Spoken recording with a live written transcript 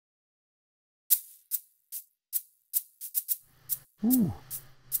Ooh.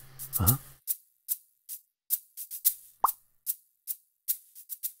 Uh-huh.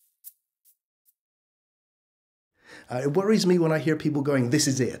 It worries me when I hear people going, this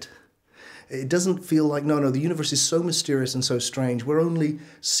is it. It doesn't feel like, no, the universe is so mysterious and so strange. We're only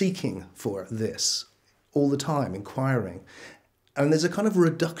seeking for this all the time, inquiring. And there's a kind of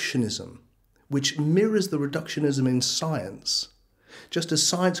reductionism, which mirrors the reductionism in science. Just as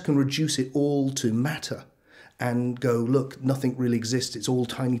science can reduce it all to matter and go, look, nothing really exists. It's all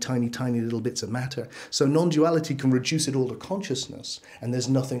tiny, tiny, tiny little bits of matter. So non-duality can reduce it all to consciousness, and there's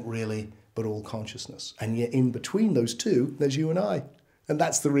nothing really but all consciousness. And yet in between those two, there's you and I. And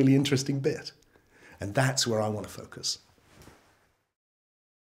that's the really interesting bit. And that's where I want to focus.